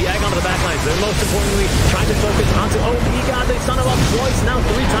it now, but the egg onto the back lines. They're most importantly trying to focus onto OP God. They son of up twice, now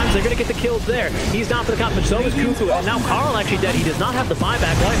 3 times. They're going to get the kills there. He's down for the count, but so is Kugu. And now Carl actually dead. He does not have the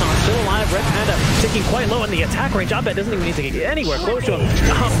buyback. Lynon still alive. Red Panda ticking quite low in the attack range. I bet doesn't even need to get anywhere close to him.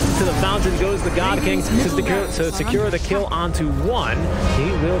 Up to the fountain goes the God King to secure the kill onto one.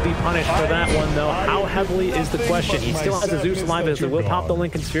 He will be punished for that one, though. How heavily is the question? He still has a Zeus alive as they will pop the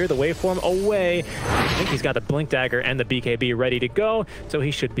Lincoln Sphere, the waveform away. I think he's got the Blink Dagger and the BKB ready to go, so he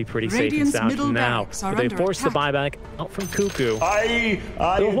should be pretty safe and sound now. But they forced the buyback out from Cuckoo.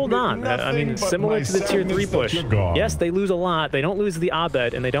 They'll hold on. I mean, similar to the tier 3 push. Yes, they lose a lot. They don't lose the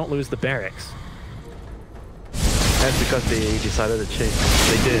Abed, and they don't lose the Barracks. That's because they decided to chase.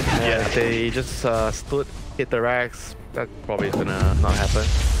 They did. Yeah, they just stood, hit the racks. That probably is gonna not happen.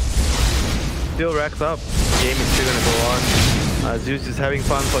 Still racks up. Game is still gonna go on. Zeus is having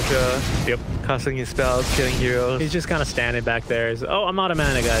fun for sure. Yep. Casting his spells, killing heroes. He's just kind of standing back there. Oh, I'm out of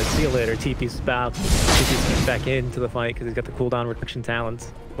mana, guys. See you later. TP's back. TP's back into the fight because he's got the cooldown reduction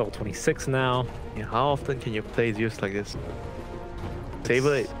talents. Level 26 now. Yeah, how often can you play Zeus like this?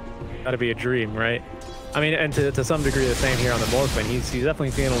 Savor it. Gotta be a dream, right? I mean, and to some degree the same here on the Morphine. He's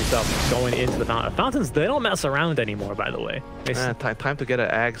definitely feeling himself going into the fountains. They don't mess around anymore, by the way. Time to get an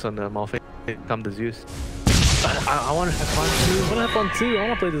axe on the Morphine. Come to Zeus. I want to have fun too. I want to have fun too. I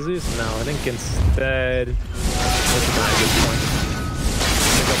want to play the Zeus now. I think instead, what's the time at this point?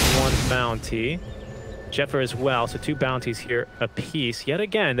 Pick up 1 bounty. Jeffer as well, so 2 bounties here apiece. Yet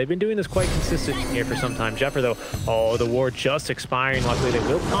again, they've been doing this quite consistently here for some time. Jeffer though, oh, the ward just expiring. Luckily, they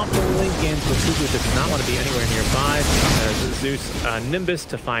will pop the Lincoln, but Kugu does not want to be anywhere nearby. Zeus Nimbus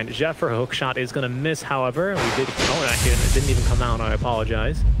to find Jeffer. Hookshot is going to miss, however. We did, oh, actually, it didn't even come out. I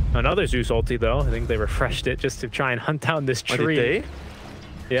apologize. Another Zeus ulti though. I think they refreshed it just to try and hunt down this tree. Oh, did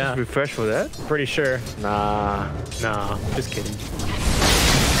they? Yeah. Just refresh for that? Pretty sure. Nah, just kidding.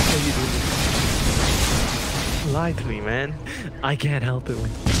 Lie to me, man. I can't help it when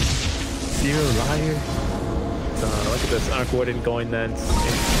Zero liar. So look at this Arc Warden going then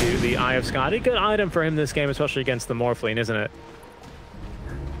into the Eye of Scott. A good item for him this game, especially against the Morphling, isn't it?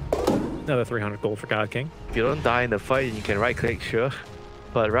 Another 300 gold for God King. If you don't die in the fight, you can right click, sure.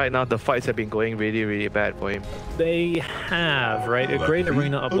 But right now, the fights have been going really, really bad for him. They have, right? A great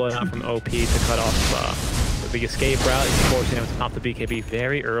Arena of Blood out from OP to cut off the escape route. He's forcing him to pop the BKB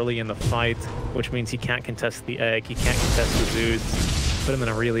very early in the fight, which means he can't contest the egg, he can't contest the Zeus. Put him in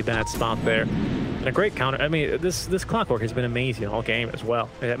a really bad spot there. And a great counter. I mean, this Clockwork has been amazing all game as well.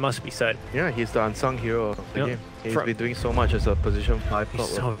 It must be said. Yeah, he's the unsung hero of the game. He's been doing so much as a position 5 He's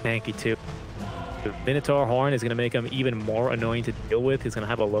so tanky too. The Minotaur Horn is going to make him even more annoying to deal with. He's going to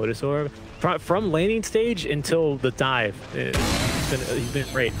have a Lotus Orb. From laning stage until the dive, he's been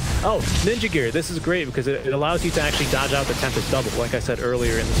great. Oh, Ninja Gear. This is great because it allows you to actually dodge out the Tempest Double, like I said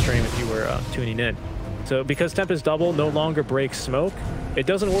earlier in the stream if you were tuning in. So because Tempest Double no longer breaks smoke, it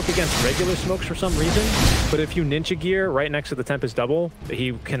doesn't work against regular smokes for some reason, but if you Ninja Gear right next to the Tempest Double,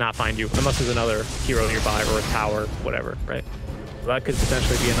 he cannot find you unless there's another hero nearby or a tower, whatever, right? So that could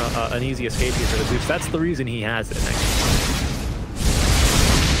potentially be an easy escape here for the Zeus. That's the reason he has it next.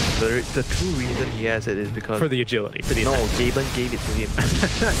 The true reason he has it is because... For the agility. For the game1 gave it to him.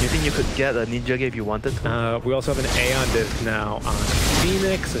 You think you could get a Ninja Gear if you wanted to? We also have an Aeon Disc now on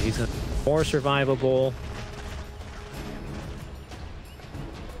Phoenix, so he's more survivable.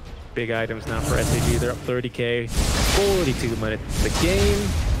 Big items now for SAG. They're up 30k, 42 minutes of the game.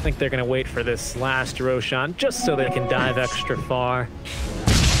 I think they're going to wait for this last Roshan just so they can dive extra far.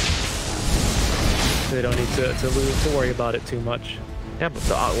 They don't need to worry about it too much. Yeah, but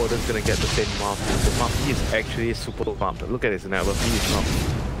the Arc Warden's gonna get the same buff. The buff he is actually super bumped. Look at his net worth, he is not.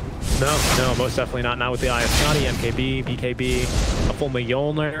 No, most definitely not. Not with the Scotty, MKB, BKB, a full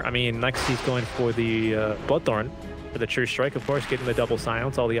Mjolnir. I mean, next he's going for the Bloodthorn, for the True Strike, of course, getting the double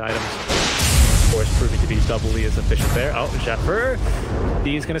silence. All the items, of course, proving to be doubly as efficient there. Oh, Zephyr,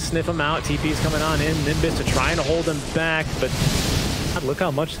 he's going to sniff him out. TP's coming on in. Nimbus to trying to hold him back, but God, look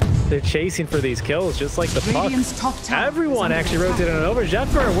how much they're chasing for these kills, just like the puck. Everyone actually rotated it over.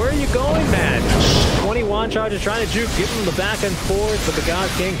 Zephyr, where are you going, man? 21 charges, trying to juke, give him the back and forth, but the God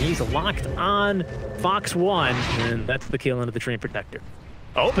King, he's locked on Fox 1, and that's the kill into the Dream Protector.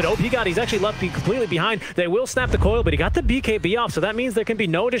 Oh, but OP got, he's actually left completely behind. They will snap the coil, but he got the BKB off, so that means there can be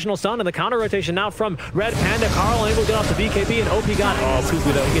no additional stun, and the counter rotation now from Red Panda. Carl able to get off the BKB, and OP got, oh,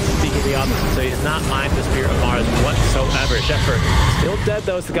 Cuckoo though, he gets the BKB off, so he does not mind the Spirit of Mars whatsoever. Zephyr still dead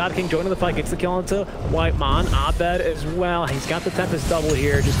though, so the God King joining the fight, gets the kill into Whitemon. Abed as well, he's got the Tempest double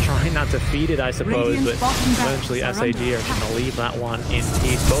here, just trying not to feed it, I suppose, but eventually SAG are gonna leave that one in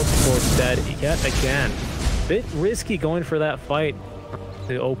peace. Both supports dead yet again. Bit risky going for that fight.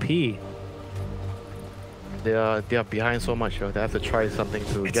 The OP. They are behind so much, they have to try something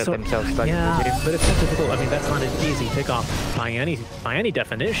to get themselves stuck. Yeah, but it's so difficult. I mean, that's not an easy pickoff by any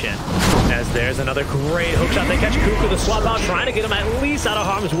definition. As there's another great hook shot. They catch Cuckoo, the swap out, trying to get him at least out of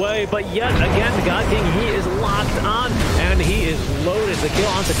harm's way. But yet again, the God King, he is locked on, and he is loaded. The kill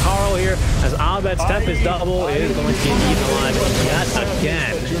onto Carl here, as Abed's Tempest double is going to get eaten alive yet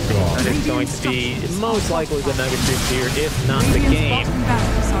again. And it's going to be most likely the Mega Troops here, if not the game.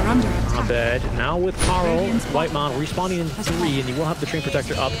 Abed now with Carl. Whitemon respawning in 3, and you will have the Dream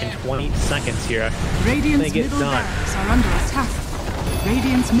Protector up in 20 seconds here. Radiant's middle barracks are under attack.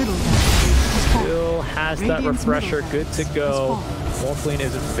 Radiant's middle barracks still has that refresher, good to go. Wolfling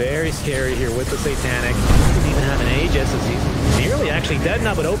is very scary here with the Satanic. He doesn't even have an Aegis as he's nearly actually dead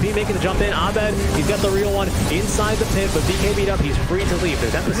now, but OP making the jump in. Abed, he's got the real one inside the pit, but BKB'd up, he's free to leave. The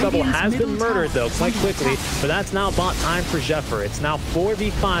Tempest double has been murdered though, quite quickly, but that's now bought time for Zephyr. It's now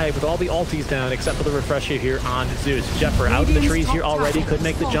 4v5 with all the ultis down, except for the refresher here on Zeus. Zephyr out in the trees here already, could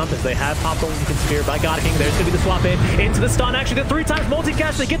make the jump as they have popped the Lincoln Spear by God King. There's going to be the swap in into the stun. Actually, the 3 times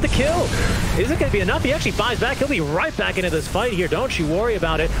multicast, they get the kill. Isn't going to be enough. He actually buys back. He'll be right back into this fight here. Don't you worry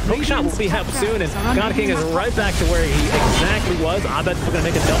about it. Hookshot will be up soon, and God King is right back to where he exactly was. Abed's going to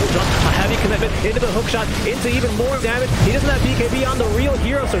make a double jump, a heavy commitment into the hookshot, into even more damage. He doesn't have BKB on the real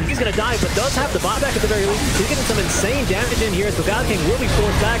hero, so he's going to die, but does have the buyback at the very least. He's getting some insane damage in here, so God King will be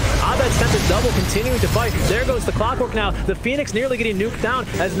forced back. Abed's tempted double, continuing to fight. There goes the clockwork now. The Phoenix nearly getting nuked down,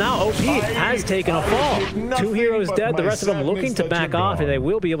 as now OP has taken a fall. 2 heroes dead, the rest of them looking to back off, and they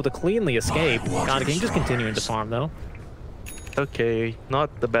will be able to cleanly escape. God King just continuing to farm though. Okay,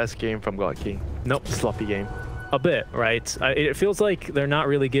 not the best game from God King. Nope, sloppy game. A bit, right? It feels like they're not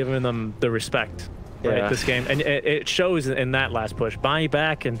really giving them the respect, right, this game. And it shows in that last push. Buy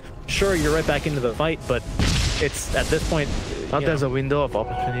back, and sure, you're right back into the fight, but it's, at this point... There's a window of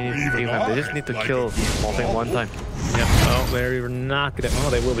opportunity. They just need to kill Morphing one time. Yep. Oh, they're not gonna... Well,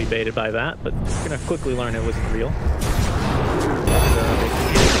 they will be baited by that, but they're gonna quickly learn it wasn't real.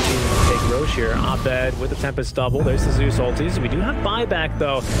 Roche here. Abed with the Tempest double. There's the Zeus ultis. We do have buyback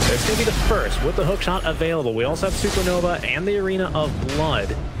though. There's going to be the first with the hookshot available. We also have Supernova and the Arena of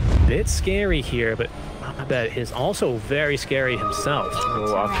Blood. Bit scary here, but Abed is also very scary himself.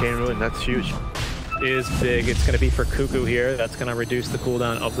 Oh, Arcane Ruin, that's huge. Is big. It's going to be for Cuckoo here. That's going to reduce the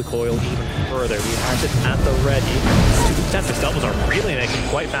cooldown of the coil even further. We have it at the ready. 2 Tempest doubles are really making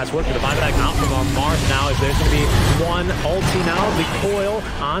quite fast work for the buyback out from on Mars now, as there's going to be one ulti now. The coil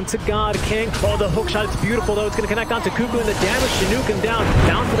onto God King. Oh, the hookshot, it's beautiful though. It's going to connect onto Cuckoo, and the damage to nuke him down.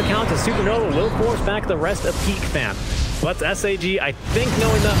 Down for the count, as Supernova will force back the rest of GeekFam. But SAG, I think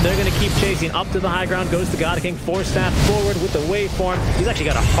knowing them, they're going to keep chasing up to the high ground. Goes to God King, 4-staff forward with the waveform. He's actually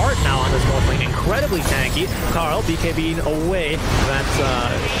got a heart now on this Morphling. Incredibly tanky. Carl, BKBing away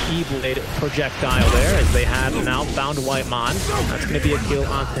that E-Blade projectile there, as they have now found Whitemon. That's going to be a kill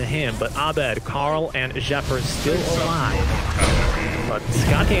onto him. But Abed, Carl, and Zephyr still alive. But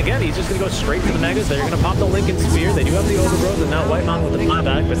God King again, he's just going to go straight for the Megas. They're going to pop the Lincoln Spear. They do have the Overgrowth, and now Whitemon with the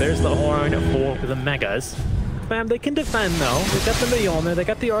buyback, but there's the horn for the Megas. They can defend though. They got the Mjolnir, they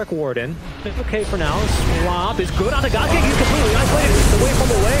got the Arc Warden. It's okay for now. Swap is good on the God King. He's completely isolated. The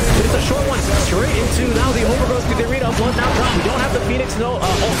waveform away, but it's a short one. Straight into now the Overgrowth through the Arena of Blood now down. We don't have the Phoenix, no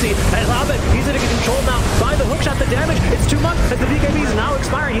ulti. As Abed, he's going to get controlled now by the hookshot. The damage, it's too much as the BKB is now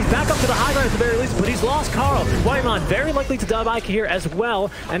expiring. He's back up to the high ground at the very least, but he's has lost Carl. Whitemon very likely to dub Ike here as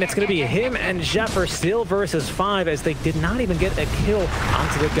well, and it's going to be him and Jeffer still versus 5 as they did not even get a kill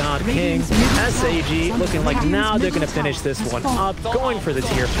onto the God King. SAG looking like now they're going to finish this one up, going for the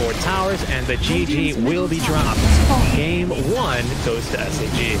tier 4 towers, and the GG will be dropped. Game 1 goes to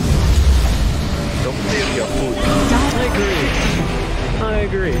SAG. Don't play with your food. I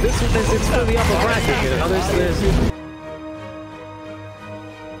agree. It's for the upper bracket. There's